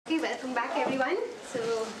welcome back everyone. So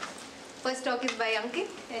first talk is by Ankit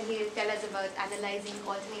and he will tell us about analyzing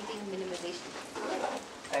alternating minimization.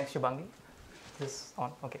 Thanks Shubhangi. This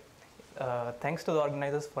on, okay. Thanks to the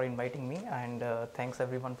organizers for inviting me and thanks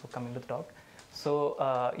everyone for coming to the talk. So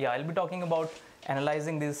yeah, I'll be talking about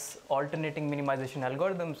analyzing these alternating minimization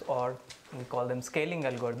algorithms, or we call them scaling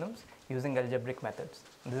algorithms, using algebraic methods.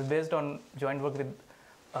 This is based on joint work with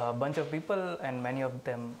a bunch of people and many of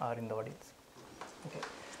them are in the audience. Okay.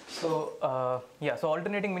 So yeah, so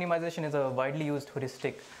alternating minimization is a widely used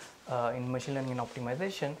heuristic in machine learning and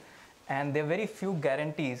optimization, and there are very few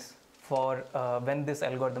guarantees for when this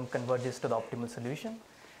algorithm converges to the optimal solution,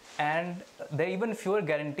 and there are even fewer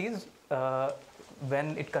guarantees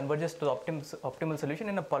when it converges to the optimal solution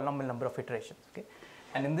in a polynomial number of iterations. Okay?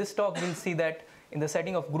 And in this talk we'll see that in the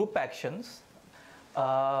setting of group actions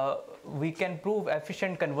we can prove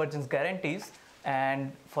efficient convergence guarantees,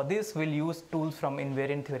 and for this we'll use tools from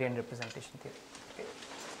invariant theory and representation theory.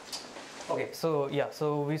 Okay, so yeah,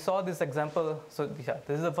 so we saw this example. So yeah,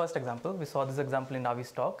 this is the first example. We saw this example in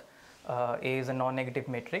Avi's talk. A is a non-negative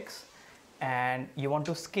matrix and you want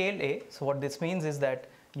to scale A. So what this means is that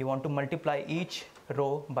you want to multiply each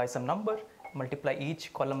row by some number, multiply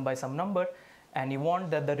each column by some number, and you want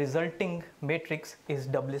that the resulting matrix is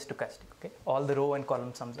doubly stochastic. Okay, all the row and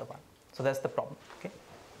column sums are 1. So that's the problem. Okay,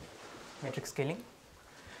 matrix scaling.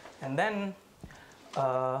 And then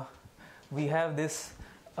we have this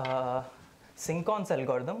Synchron's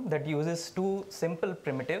algorithm that uses two simple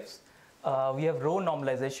primitives. We have row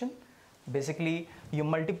normalization. Basically, you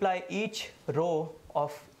multiply each row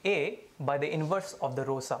of A by the inverse of the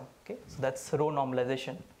row sum. Okay, so that's row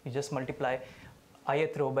normalization. You just multiply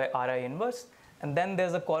ith row by Ri inverse, and then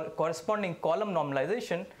there's a corresponding column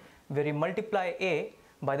normalization where you multiply A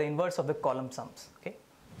by the inverse of the column sums. Okay,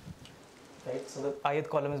 right. So the ith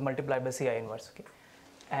column is multiplied by Ci inverse. Okay,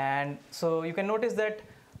 and so you can notice that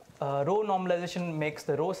row normalization makes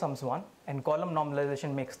the row sums 1 and column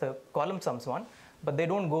normalization makes the column sums 1, but they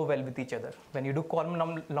don't go well with each other. When you do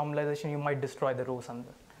column normalization, you might destroy the row sums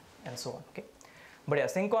and so on. Okay, but yeah,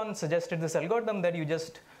 Synchron suggested this algorithm that you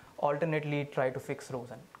just alternately try to fix rows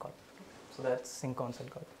and columns. Okay? So that's Synchron's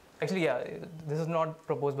algorithm. Actually, yeah, this is not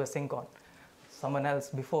proposed by Synchron, someone else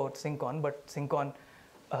before Synchron, but Synchron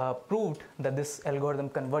proved that this algorithm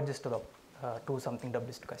converges to the to something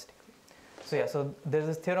doubly stochastic. So yeah, so there's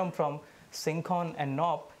this theorem from Synchron and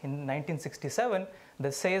Knopp in 1967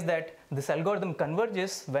 that says that this algorithm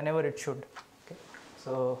converges whenever it should. Okay,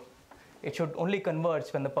 so it should only converge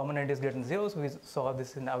when the permanent is greater than 0. So we saw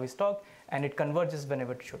this in Avi's talk, and it converges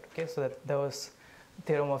whenever it should. Okay, so that was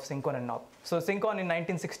theorem of Synchron and Knopp. So Synchron in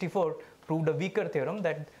 1964 proved a weaker theorem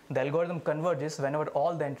that the algorithm converges whenever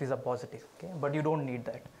all the entries are positive. Okay, but you don't need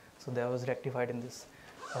that. So that was rectified in this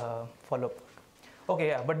follow-up. Okay,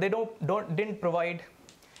 yeah, but they didn't provide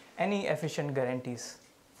any efficient guarantees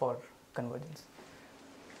for convergence.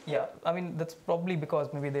 Yeah, I mean that's probably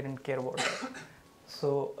because maybe they didn't care about that.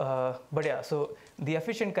 So, but yeah, so the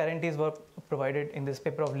efficient guarantees were provided in this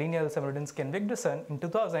paper of Lineal, Samrudinsky and Vigdisson in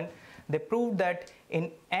 2000. They proved that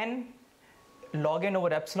in n log n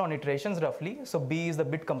over epsilon iterations roughly, so B is the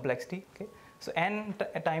bit complexity, okay, so n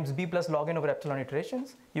times B plus log n over epsilon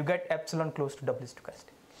iterations, you get epsilon close to doubly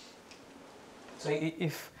stochastic. So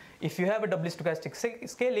if you have a doubly stochastic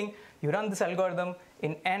scaling, you run this algorithm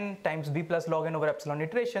in n times B plus log n over epsilon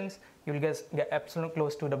iterations, you'll get epsilon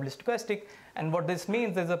close to doubly stochastic. And what this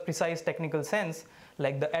means is a precise technical sense,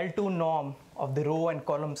 like the L2 norm of the row and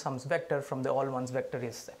column sums vector from the all ones vector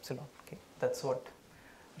is epsilon. Okay, that's what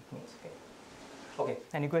it means. Okay,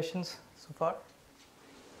 any questions so far?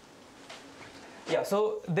 Yeah,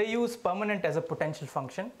 so they use permanent as a potential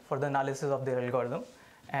function for the analysis of their algorithm.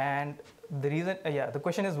 And the reason, yeah, the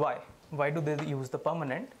question is why? Why do they use the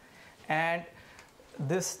permanent? And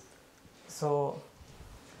this, so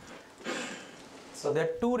there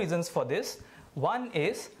are two reasons for this. One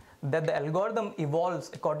is that the algorithm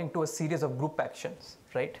evolves according to a series of group actions,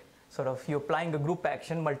 right? Sort of you're applying a group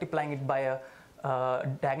action, multiplying it by a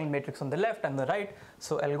diagonal matrix on the left and the right.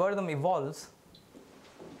 So algorithm evolves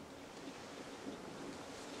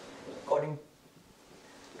according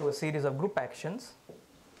to a series of group actions.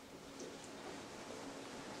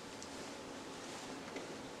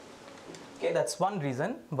 Okay, that's one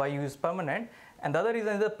reason why you use permanent, and the other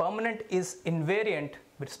reason is that permanent is invariant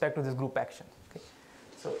with respect to this group action. Okay,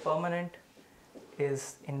 so permanent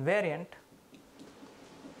is invariant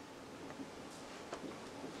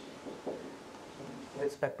with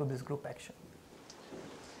respect to this group action.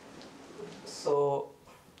 So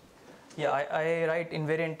yeah, I write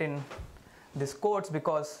invariant in this quotes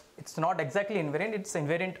because it's not exactly invariant, it's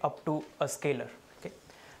invariant up to a scalar. Okay,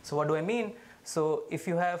 So what do I mean? So if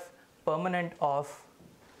you have permanent of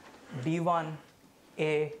d1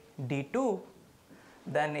 a d2,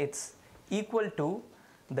 then it's equal to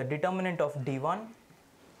the determinant of d1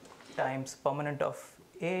 times permanent of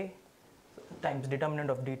a times determinant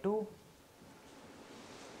of d2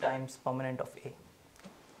 times permanent of a,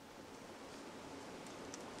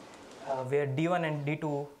 where d1 and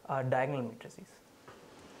d2 are diagonal matrices.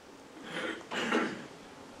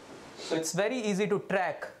 So it's very easy to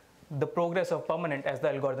track the progress of permanent as the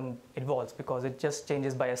algorithm evolves, because it just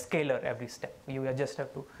changes by a scalar every step. You just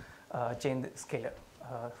have to change the scalar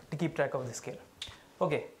to keep track of the scalar.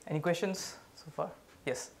 Okay, any questions so far?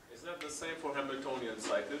 Yes? Is that the same for Hamiltonian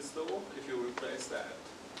cycles though, if you replace that?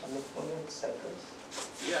 Hamiltonian cycles?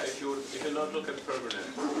 Yeah, if you not look at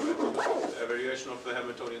permanent, right? You look at a variation of the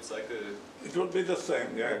Hamiltonian cycle. It will be the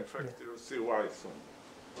same, yeah. In fact, you'll see why soon.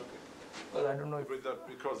 Okay. Well, I don't know if...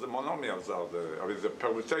 Because the monomials are the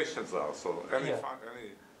permutations are, so any...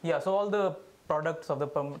 Yeah, so all the products of the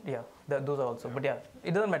permanent, those are also, but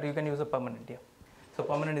it doesn't matter, you can use a permanent, So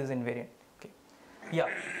permanent is invariant, okay. Yeah,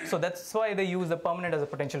 so that's why they use the permanent as a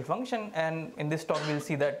potential function, and in this talk we'll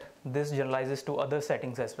see that this generalizes to other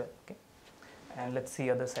settings as well, okay. And let's see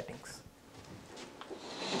other settings.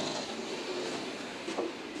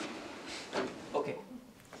 Okay.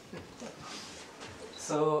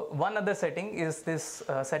 So one other setting is this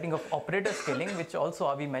setting of operator scaling, which also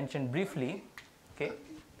Avi mentioned briefly. Okay.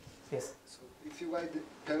 Yes. So if you write the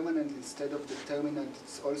permanent instead of determinant,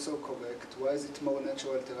 it's also correct. Why is it more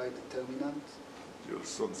natural to write determinant? You'll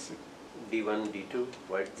soon see. D1, D2,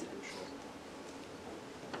 why?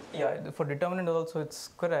 Yeah, for determinant also it's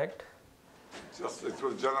correct. Just it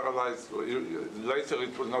will generalize. Later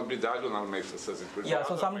it will not be diagonal matrices. It will be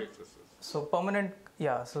other matrices. So permanent.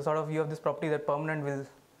 Yeah. So sort of you have this property that permanent will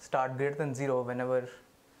start greater than 0 whenever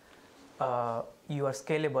you are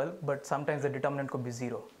scalable, but sometimes the determinant could be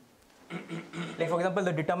 0. Like for example,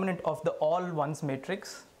 the determinant of the all ones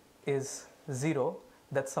matrix is 0.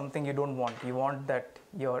 That's something you don't want. You want that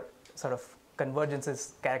your sort of convergence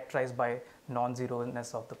is characterized by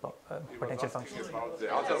non-zeroness of the potential function. About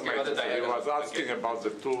the other matrix. He was asking about the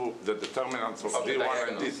determinants of D1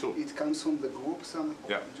 and D2. It comes from the group somehow?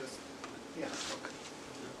 Yeah. Yeah, okay.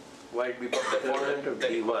 Why it becomes determinant of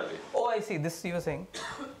D1? Oh, I see. This you were saying.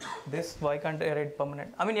 This, why can't I write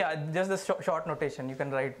permanent? I mean, yeah, just the short notation. You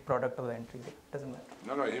can write product of the entry. It doesn't matter.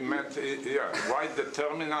 No, he meant, why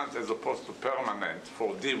determinant as opposed to permanent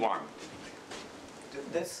for D1?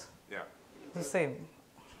 This? Yeah. The same.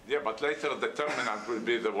 Yeah, but later determinant will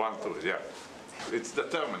be the one too, yeah. It's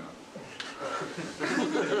determinant.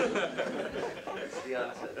 That's the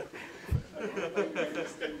answer.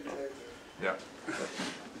 Yeah.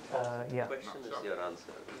 Yeah. Question is your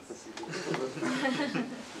answer.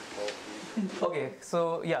 Okay,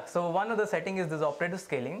 so so one of the setting is this operator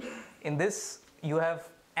scaling. In this, you have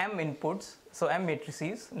m inputs, so m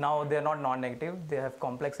matrices. Now they are not non-negative; they have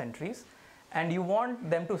complex entries, and you want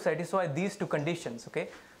them to satisfy these two conditions. Okay,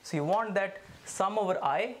 so you want that sum over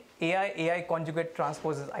I, AI conjugate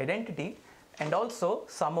transpose is identity, and also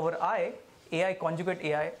sum over I, AI conjugate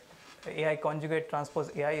AI conjugate transpose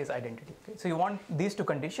AI is identity. Okay? So you want these two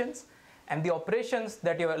conditions, and the operations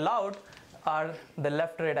that you are allowed are the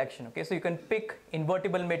left-right action. Okay, so you can pick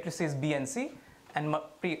invertible matrices B and C, and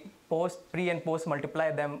pre and post multiply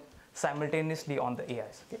them simultaneously on the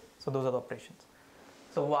AIs. Okay, so those are the operations.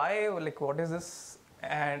 So why, like, what is this?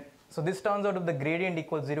 And so this turns out of the gradient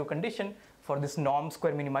equals 0 condition for this norm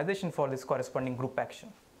square minimization for this corresponding group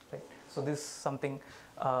action. Right. So this is something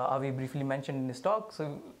Avi briefly mentioned in his talk.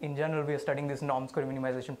 So in general, we are studying this norm square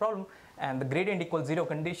minimization problem, and the gradient equals 0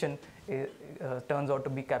 condition turns out to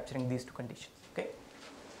be capturing these two conditions. Okay,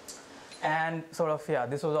 and sort of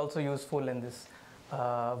this was also useful in this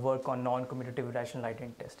work on non-commutative rational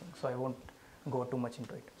identity testing. So I won't go too much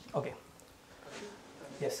into it. Okay.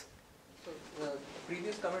 Yes. So the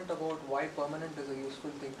previous comment about why permanent is a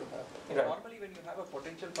useful thing to have. Right. Normally when you have a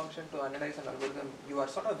potential function to analyze an algorithm, you are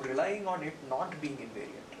sort of relying on it not being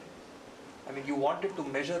invariant. Right? I mean, you want it to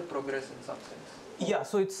measure progress in some sense. Yeah,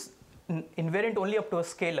 so it's invariant only up to a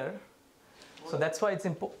scalar. So that's why it's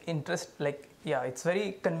it's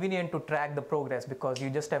very convenient to track the progress, because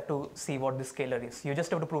you just have to see what the scalar is. You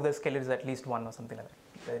just have to prove the scalar is at least 1 or something like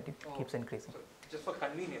that. It keeps increasing. So just for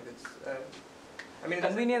convenience, it's, I mean,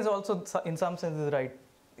 convenience also in some sense is right.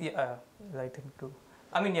 Yeah, I think too.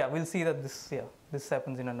 I mean, we'll see that this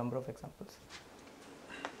happens in a number of examples.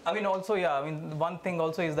 I mean, also, one thing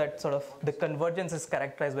also is that sort of the convergence is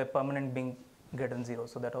characterized by permanent being greater than 0.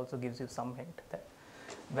 So that also gives you some hint that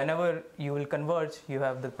whenever you will converge, you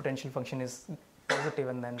have the potential function is positive,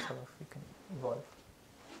 and then sort of you can evolve.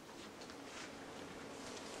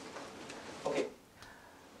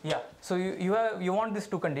 So you want these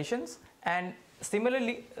two conditions, and similar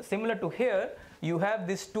to here, you have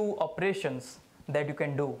these two operations that you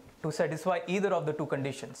can do to satisfy either of the two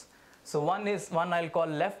conditions. So one I'll call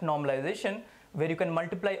left normalization, where you can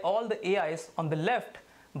multiply all the AIs on the left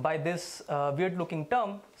by this weird looking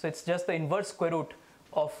term. So it's just the inverse square root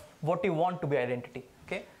of what you want to be identity.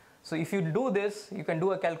 Okay. So if you do this, you can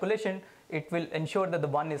do a calculation. It will ensure that the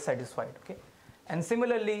 1 is satisfied. Okay. And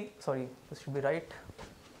similarly, sorry, this should be right.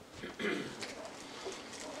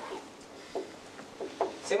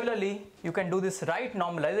 Similarly, you can do this right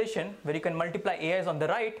normalization, where you can multiply AIs on the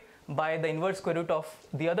right by the inverse square root of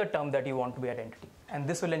the other term that you want to be identity, and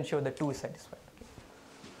this will ensure that 2 is satisfied. Okay.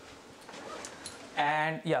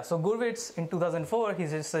 And yeah, so Gurwitz in 2004, he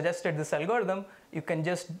just suggested this algorithm. You can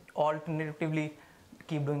just alternatively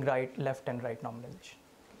keep doing right, left, and right normalization.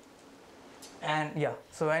 And yeah,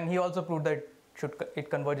 so and he also proved that it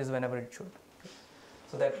converges whenever it should.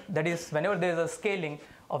 So that is, whenever there is a scaling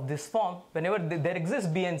of this form, whenever there exists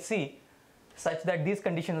B and C such that these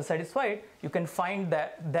conditions are satisfied, you can find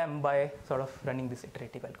them by sort of running this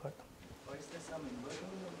iterative algorithm. Or is there some invertible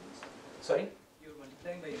numbers? Sorry? You're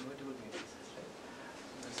multiplying by invertible matrices, right?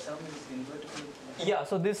 The sum is invertible. Yeah,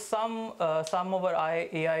 so this sum over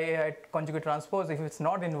AI conjugate transpose, if it's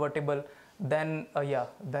not invertible, then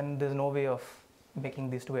then there's no way of making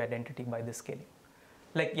these two identity by this scaling.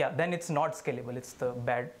 Like, yeah, then it's not scalable, it's the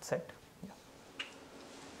bad set. Yeah.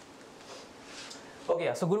 Okay,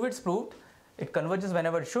 yeah, so Gurwitz proved it converges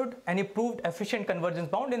whenever it should, and he proved efficient convergence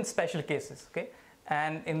bound in special cases. Okay,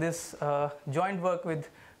 and in this joint work with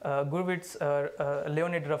Gurwitz,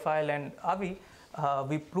 Leonid, Raphael, and Avi,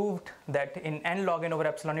 we proved that in n log n over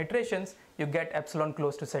epsilon iterations, you get epsilon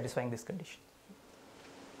close to satisfying this condition.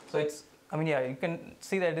 So it's, I mean, yeah, you can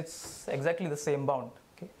see that it's exactly the same bound.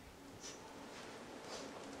 Okay.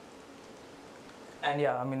 And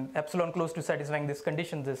yeah, I mean, epsilon close to satisfying these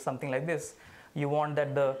conditions is something like this. You want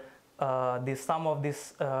that the sum of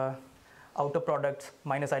these outer products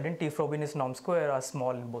minus identity Frobenius norm square are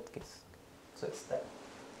small in both cases. So it's that.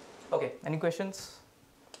 Okay, any questions?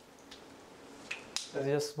 There's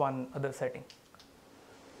just one other setting.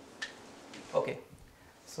 Okay,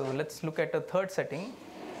 so let's look at a third setting.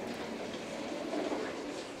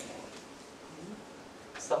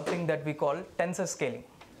 Something that we call tensor scaling.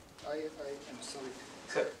 I am sorry.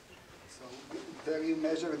 Sure. So there you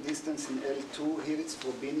measure distance in L2. Here it's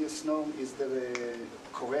Frobenius norm. Is there a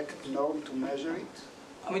correct norm to measure it?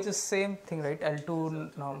 I mean, it's the same thing, right?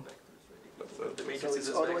 L2 norm. So the So matrices it's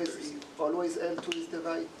is always L2 is the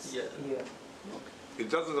right? Yeah. Yeah. It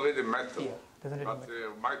doesn't really matter. Yeah. Doesn't really But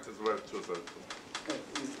matter. might as well choose that.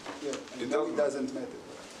 Yeah, It no, doesn't it doesn't matter.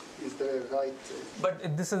 Is the right?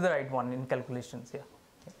 But this is the right one in calculations, yeah.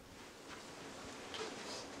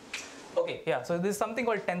 Okay, yeah, so this is something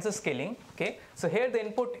called tensor scaling, okay. So here the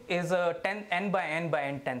input is a n by n by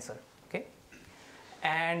n tensor, okay.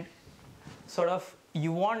 And sort of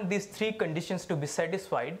you want these three conditions to be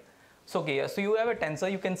satisfied. So, okay, yeah, so you have a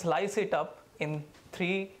tensor, you can slice it up in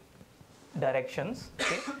 3 directions,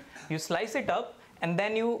 okay. You slice it up and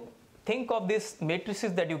then you think of these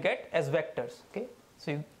matrices that you get as vectors, okay.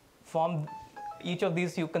 So you form each of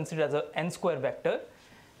these, you consider as a n square vector,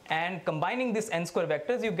 and combining these n square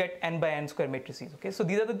vectors you get n by n square matrices, okay. So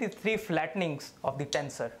these are the 3 flattenings of the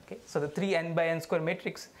tensor, okay. So the 3 n by n square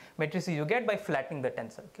matrices you get by flattening the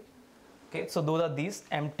tensor, okay. Okay, so those are these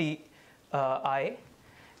MT I,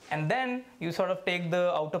 and then you sort of take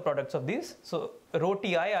the outer products of these. So rho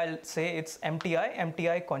Ti, I'll say it's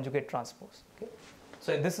MTI conjugate transpose, okay.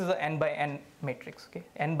 So this is a n by n matrix, okay,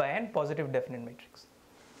 n by n positive definite matrix,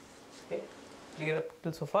 okay. Clear up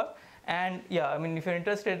till so far? And yeah, I mean, if you're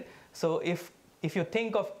interested, so if you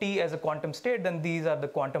think of T as a quantum state, then these are the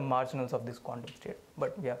quantum marginals of this quantum state.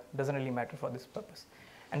 But yeah, doesn't really matter for this purpose.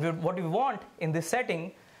 And what we want in this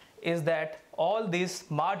setting is that all these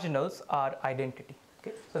marginals are identity.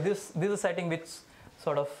 Okay, so this is a setting which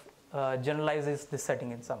sort of generalizes this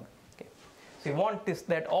setting in some way. Okay, so you want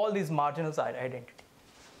that all these marginals are identity.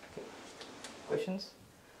 Okay, questions?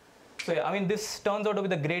 So yeah, I mean, this turns out to be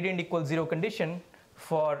the gradient equals 0 condition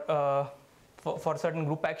for certain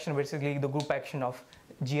group action, basically the group action of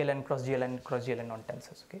GLN cross GLN cross GLN on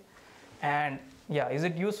tensors. Okay, and yeah, is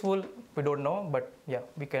it useful? We don't know, but yeah,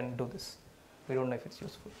 we can do this. We don't know if it's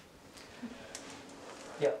useful.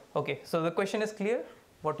 Yeah. Okay. So the question is clear.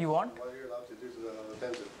 What you want? What are you allowed to do to the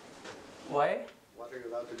tensor? Why? What are you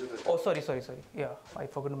allowed to do to the Oh, sorry. Yeah, I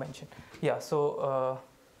forgot to mention. Yeah. So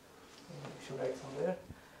should write somewhere.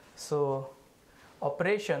 So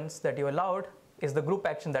operations that you allowed is the group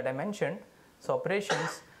action that I mentioned. So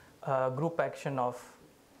operations, group action of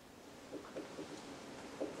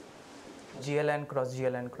GLN cross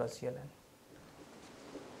GLN cross GLN.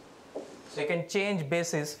 So you can change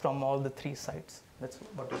bases from all the three sides. That's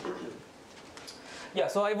what it is. Yeah,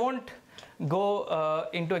 so I won't go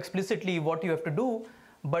into explicitly what you have to do,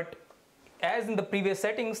 but as in the previous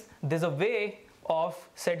settings, there's a way of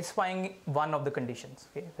satisfying one of the conditions.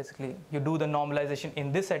 Okay? Basically, you do the normalization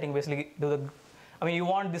in this setting. Basically, you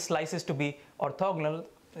want the slices to be orthogonal.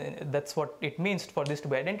 That's what it means for this to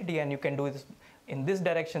be identity, and you can do this in this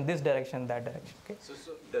direction, that direction. Okay? So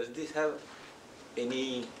does this have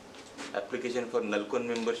any application for null cone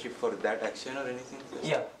membership for that action or anything?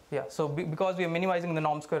 Yeah. So because we are minimizing the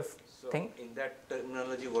norm square thing. In that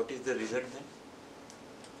terminology, what is the result then?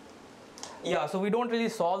 Yeah, so we don't really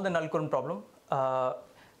solve the null cone problem.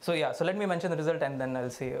 So let me mention the result and then I'll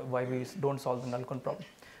say why we don't solve the null cone problem.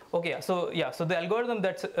 Okay, so the algorithm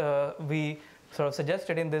that we sort of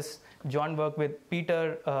suggested in this joint work with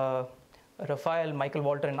Peter, Raphael, Michael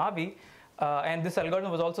Walter, and Avi, and this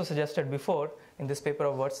algorithm was also suggested before in this paper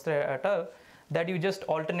of Wurster et al., that you just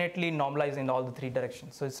alternately normalize in all the three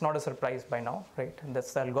directions. So it's not a surprise by now, right? And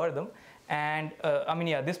that's the algorithm. And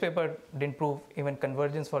this paper didn't prove even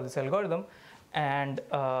convergence for this algorithm. And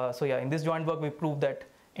in this joint work, we proved that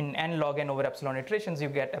in n log n over epsilon iterations, you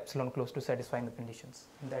get epsilon close to satisfying the conditions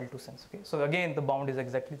in the L2 sense. Okay? So again, the bound is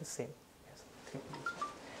exactly the same.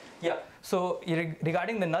 Yes. So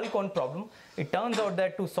regarding the null cone problem, it turns out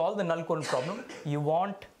that to solve the null cone problem, you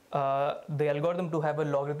want the algorithm to have a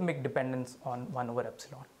logarithmic dependence on 1 over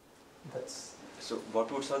epsilon. So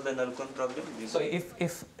what would solve the null cone problem? So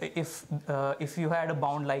if you had a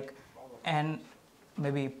bound like n,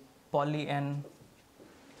 maybe poly n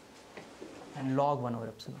and log 1 over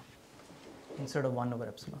epsilon instead of 1 over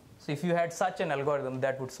epsilon. So if you had such an algorithm,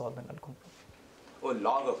 that would solve the null cone problem. Oh,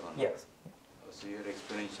 log of 1? Yes. So you're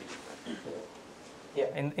exponentially fast.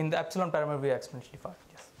 Yeah, in the epsilon parameter, we are exponentially fast.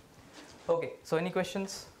 Yes. Okay, so any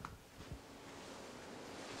questions?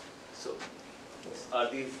 So, are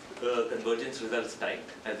these convergence results tight?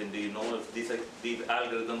 As in, do you know if these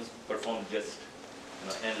algorithms perform just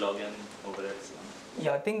n log n over epsilon?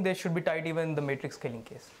 Yeah, I think they should be tight even in the matrix scaling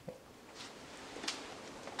case.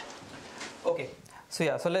 Okay,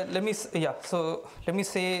 so let me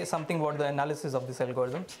say something about the analysis of these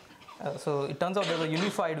algorithms. So it turns out there's a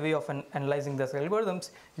unified way of analyzing these algorithms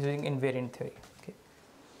using invariant theory. Okay.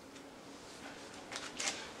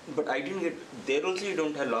 But I didn't get, there also you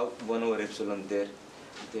don't have log 1 over epsilon there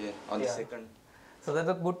on the second. So that's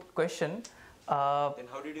a good question. Then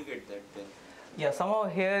how did you get that then? Yeah, somehow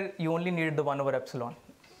here you only needed the 1 over epsilon.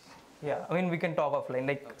 Yeah, we can talk offline.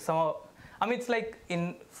 Like somehow, it's like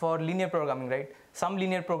for linear programming, right? Some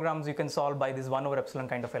linear programs you can solve by this 1 over epsilon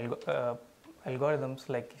kind of algorithms.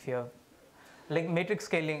 Like if you have like matrix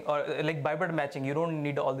scaling or like bipartite matching, you don't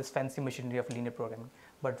need all this fancy machinery of linear programming.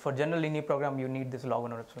 But for general linear program, you need this log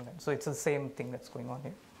 1 over epsilon. So it's the same thing that's going on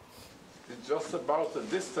here. It's just about the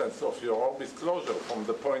distance of your orbit closure from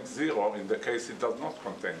the point 0 in the case it does not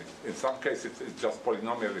contain it. In some cases, it's just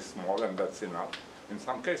polynomially small and that's enough. In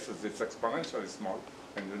some cases, it's exponentially small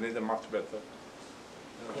and you need a much better.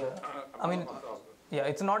 Yeah,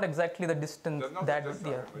 it's not exactly the distance that,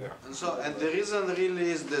 And the reason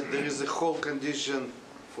really is that there is a whole condition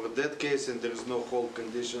for that case and there is no whole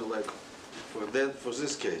condition like for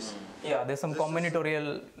this case. Yeah, there's some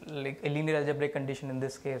combinatorial, like a linear algebraic condition in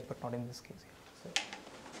this case, but not in this case.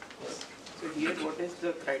 So here, what is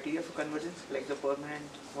the criteria for convergence? Like the permanent,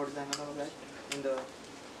 what is the analog of that in the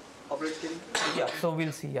operator scaling? Yeah, so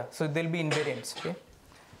we'll see. Yeah, so there'll be invariants. Okay.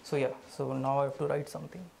 So now I have to write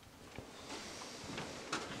something.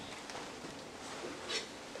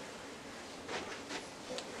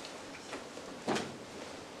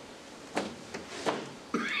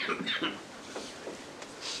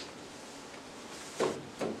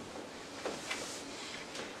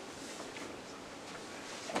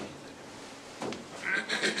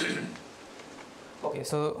 Okay,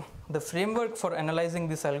 so the framework for analyzing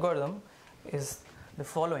this algorithm is the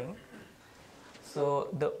following. So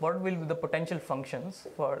what will be the potential functions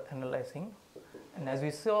for analyzing? And as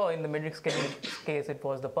we saw in the matrix scaling case, it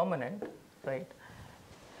was the permanent, right?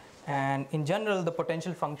 And in general, the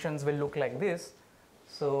potential functions will look like this.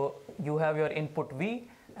 So you have your input V,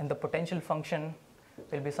 and the potential function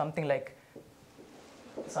will be something like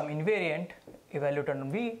some invariant evaluated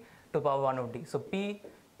on V to the power 1 of D. So P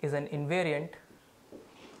is an invariant,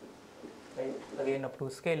 right, again up to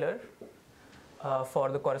scalar for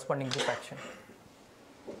the corresponding group action.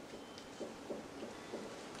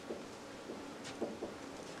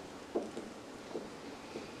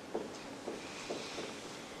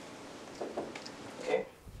 Okay,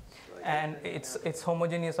 and it's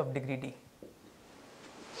homogeneous of degree D.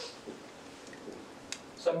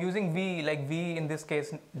 So I'm using V, like V in this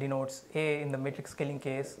case denotes A in the matrix scaling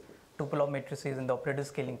case, tuple of matrices in the operator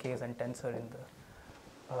scaling case, and tensor in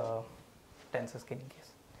the tensor scaling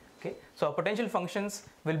case. Okay. So our potential functions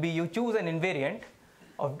will be, you choose an invariant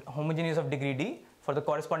of homogeneous of degree D for the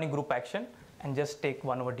corresponding group action and just take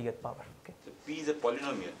 1 over dth power. Okay. So P is a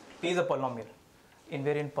polynomial. P is a polynomial,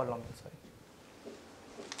 invariant polynomial, sorry.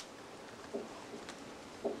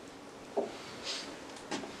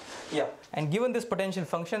 Yeah, and given this potential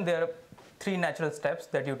function, there are 3 natural steps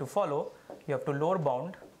that you have to follow. You have to lower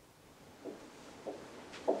bound.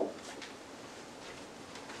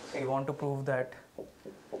 So you want to prove that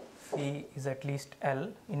phi is at least L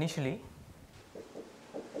initially.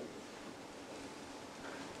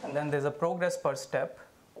 And then there's a progress per step,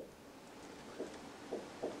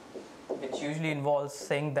 which usually involves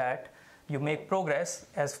saying that you make progress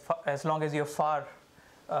as long as you're far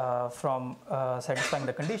from satisfying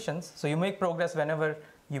the conditions. So you make progress whenever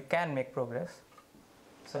you can make progress.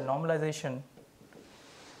 So normalization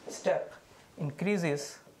step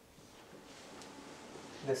increases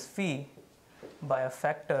this phi by a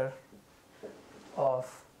factor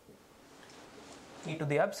of e to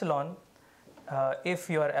the epsilon if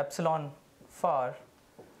you are epsilon far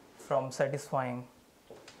from satisfying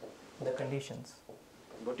the conditions.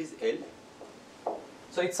 What is L?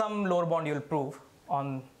 So it's some lower bound you will prove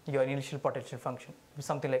on your initial potential function.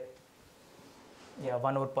 Something like,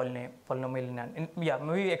 1 over polynomial in n.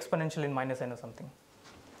 Maybe exponential in minus n or something.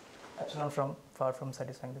 Epsilon from far from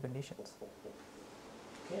satisfying the conditions.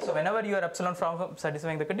 Okay, so whenever you are epsilon from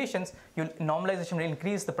satisfying the conditions, normalization will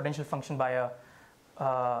increase the potential function by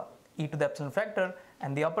a e to the epsilon factor,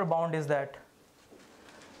 and the upper bound is that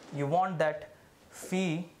you want that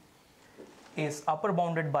phi is upper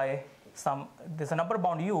bounded by there's an upper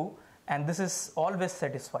bound u, and this is always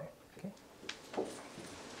satisfied. Okay.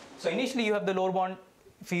 So initially you have the lower bound,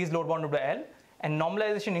 phi is lower bounded by L, and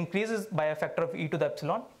normalization increases by a factor of e to the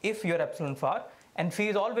epsilon if you are epsilon far, and phi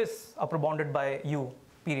is always upper bounded by u,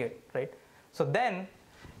 period, right? So then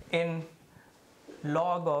in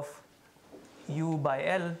log of u by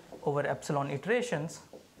L over epsilon iterations,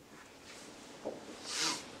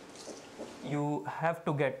 you have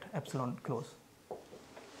to get epsilon close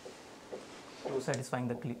to satisfying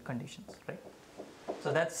the conditions, right?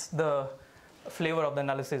 So that's the flavor of the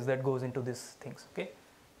analysis that goes into these things, okay?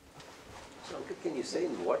 So can you say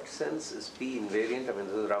in what sense is P invariant? I mean,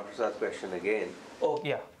 this is Ramprasad's question again. Oh,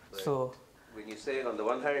 yeah. But so when you say on the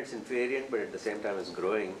one hand it's invariant, but at the same time it's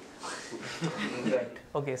growing. right.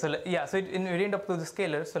 Okay. So so it's invariant up to the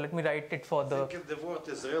scalar. So let me write it for the. I think if the word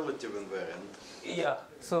is relative invariant. Yeah.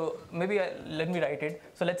 So maybe let me write it.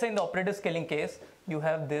 So let's say in the operator scaling case, you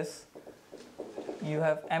have this. You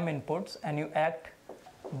have m inputs, and you act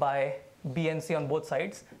by b and c on both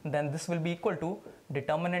sides. Then this will be equal to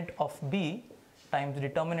determinant of b times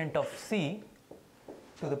determinant of c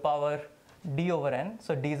to the power d over n.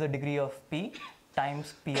 So d is the degree of p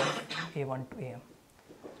times p of a1 to am.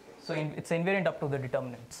 So it's invariant up to the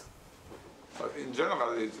determinants. In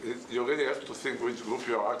general, you really have to think which group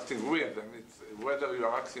you are acting with, and it's whether you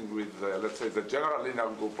are acting with, let's say, the general linear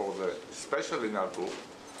group or the special linear group,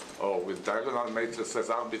 or with diagonal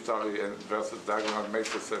matrices, arbitrary and versus diagonal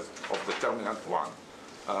matrices of determinant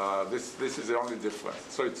 1. This is the only difference.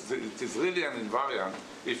 So it is really an invariant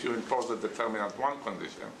if you impose a determinant 1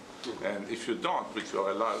 condition. And if you don't, which you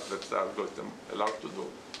are allowed, that's the algorithm allowed to do,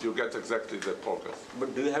 you get exactly the progress.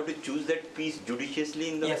 But do you have to choose that piece judiciously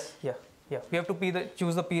in the... Yes, yeah. We have to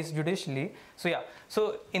choose the piece judicially. So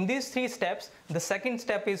so in these 3 steps, the second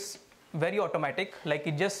step is very automatic. Like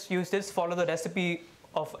you just follow the recipe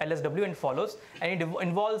of LSW and follows, and it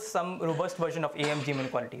involves some robust version of AMGM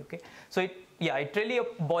inequality. Okay, so it really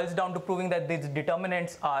boils down to proving that these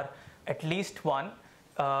determinants are at least 1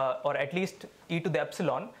 or at least e to the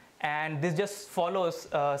epsilon, and this just follows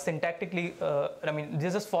syntactically.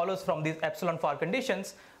 This just follows from these epsilon far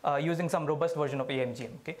conditions using some robust version of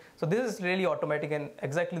AMGM. Okay, so this is really automatic and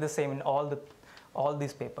exactly the same in all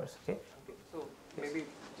these papers. Okay. So maybe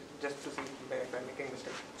just to see if I'm making a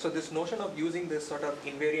mistake. So this notion of using this sort of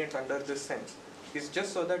invariant under this sense is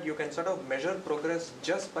just so that you can sort of measure progress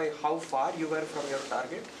just by how far you were from your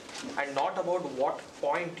target and not about what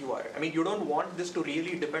point you are. I mean, you don't want this to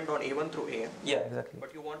really depend on A1 through AM. Yeah, exactly.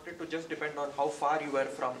 But you want it to just depend on how far you were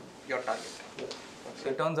from your target. Yeah. So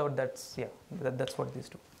it turns out that's what these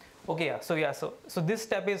do. Okay, so this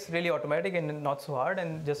step is really automatic and not so hard,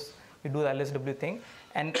 and just you do the LSW thing.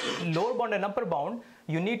 And lower bound and upper bound,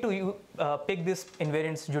 you need to pick this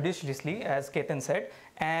invariance judiciously, as Ketan said.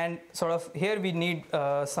 And sort of here we need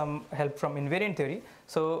some help from invariant theory.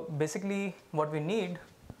 So basically what we need,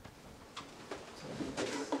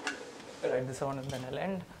 write this one and then I'll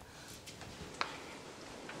end.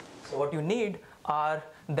 So what you need are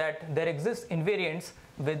that there exists invariants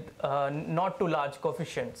with not too large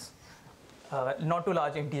coefficients, not too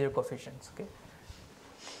large integer coefficients. Okay.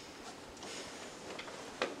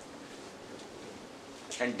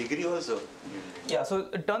 And degree also? Yeah, so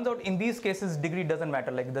it turns out in these cases degree doesn't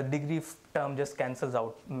matter, like the degree term just cancels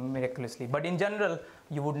out miraculously. But in general,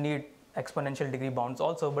 you would need exponential degree bounds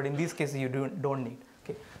also, but in these cases you don't need.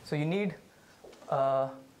 Okay, so you need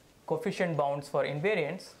coefficient bounds for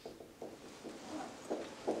invariants.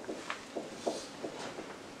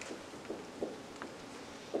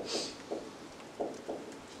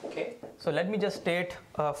 Okay, so let me just state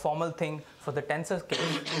a formal thing for the tensor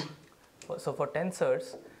case. So for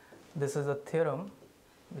tensors, this is a theorem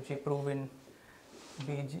which we prove in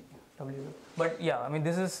BGW. But yeah, I mean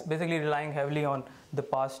this is basically relying heavily on the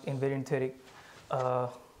past invariant theory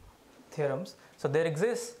theorems. So there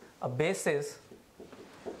exists a basis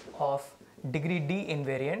of degree D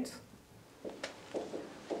invariants.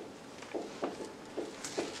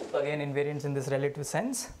 So again, invariants in this relative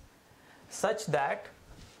sense, such that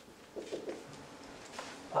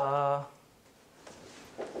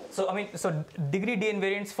so degree D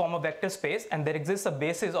invariants form a vector space, and there exists a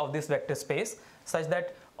basis of this vector space such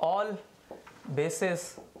that all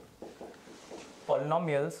basis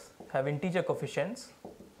polynomials have integer coefficients.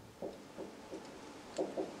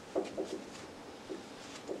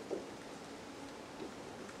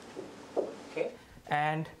 Okay,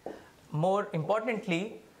 and more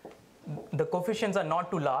importantly, the coefficients are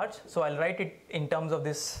not too large. So I'll write it in terms of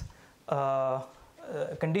this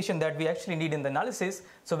condition that we actually need in the analysis.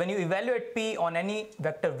 So when you evaluate P on any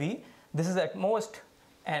vector V, this is at most,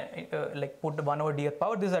 like put 1 over dth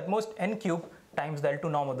power, this is at most n cube times the L2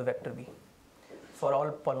 norm of the vector V for all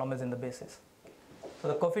polynomials in the basis. So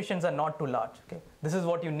the coefficients are not too large. Okay, this is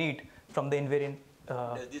what you need from the invariant.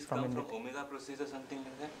 Does this come from omega process or something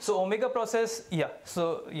like that? So omega process, yeah.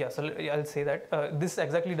 So I'll say that this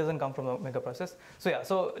exactly doesn't come from the omega process. So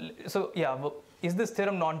yeah. Is this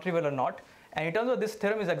theorem non-trivial or not? And it turns out this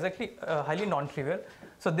theorem is exactly highly non-trivial.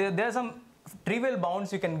 So there are some trivial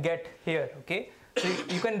bounds you can get here. Okay, so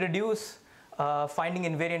you can reduce finding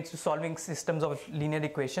invariants to solving systems of linear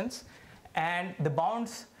equations, and the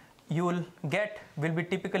bounds you will get will be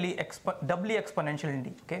typically doubly exponential in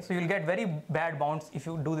D. Okay, so you'll get very bad bounds if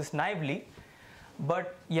you do this naively.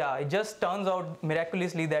 But yeah, it just turns out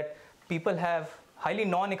miraculously that people have highly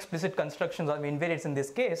non-explicit constructions of invariants in this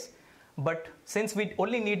case. But since we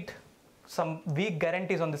only need some weak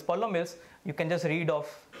guarantees on these polynomials, you can just read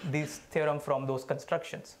off this theorem from those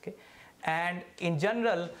constructions. Okay, and in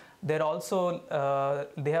general, they have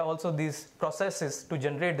also these processes to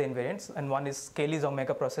generate the invariants, and one is Cayley's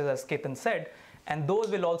omega process, as Ketan said, and those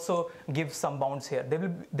will also give some bounds here.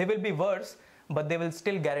 They will be worse, but they will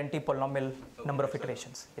still guarantee polynomial number of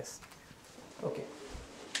iterations. Yes. Okay.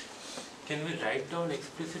 Can we write down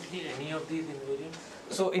explicitly any of these invariants?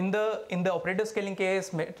 So in the operator scaling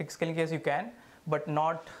case, matrix scaling case, you can, but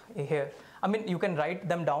not here. I mean, you can write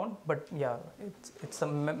them down, but yeah, it's a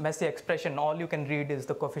messy expression. All you can read is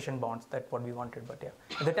the coefficient bounds. That's what we wanted, but yeah.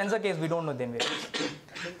 In the tensor case, we don't know the invariants.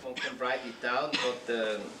 I think one can write it down, but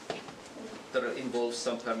there involves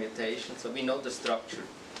some permutation. So we know the structure.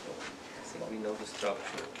 I think we know the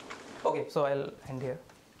structure. Okay, so I'll end here.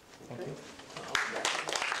 Thank you.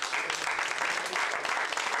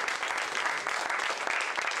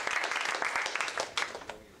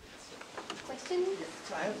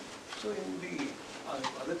 So in the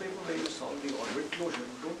other paper where you solve the orbit closure,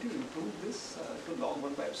 don't you improve this to log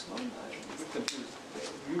 1 by epsilon? I'm a bit confused.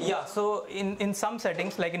 Yeah, so in some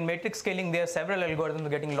settings, like in matrix scaling, there are several algorithms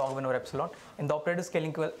getting log 1 over epsilon. In the operator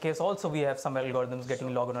scaling case also, we have some algorithms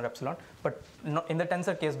getting log 1 over epsilon, but in the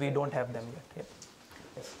tensor case, we don't have them yet. Yeah.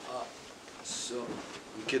 Yes. So,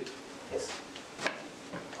 Ankit. Yes.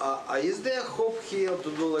 Is there hope here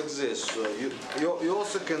to do like this? So you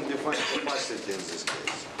also can define capacity in this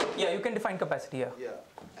case. Yeah, you can define capacity. Yeah. Yeah,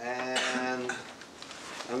 and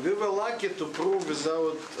we were lucky to prove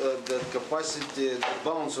without that capacity, the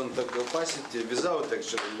bounds on the capacity without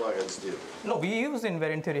actual invariance theory. No, we use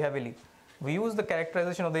invariant theory heavily. We use the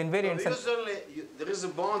characterization of the invariants. No, there is a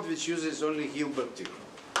bound which uses only Hilbert theory.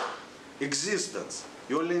 Existence.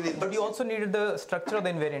 You only need. But you also needed the structure of the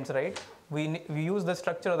invariants, right? We use the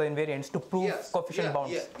structure of the invariants to prove coefficient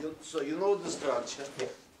bounds. Yeah. So you know the structure. Yeah.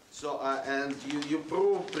 So and you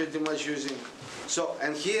prove pretty much using. So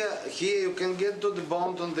and here you can get to the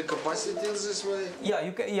bound on the capacity in this way. Yeah,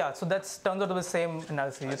 you can. Yeah, so that turns out to be the same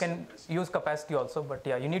analysis. You can use capacity also, but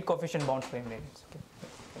yeah, you need coefficient bounds for invariants. Okay.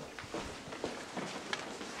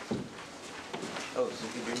 Oh, so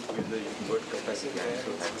he didn't use the word capacity,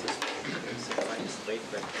 so that's it. It's fine,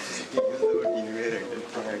 straight back. He used the word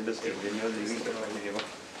invariant, I understood. Then he was using capacity.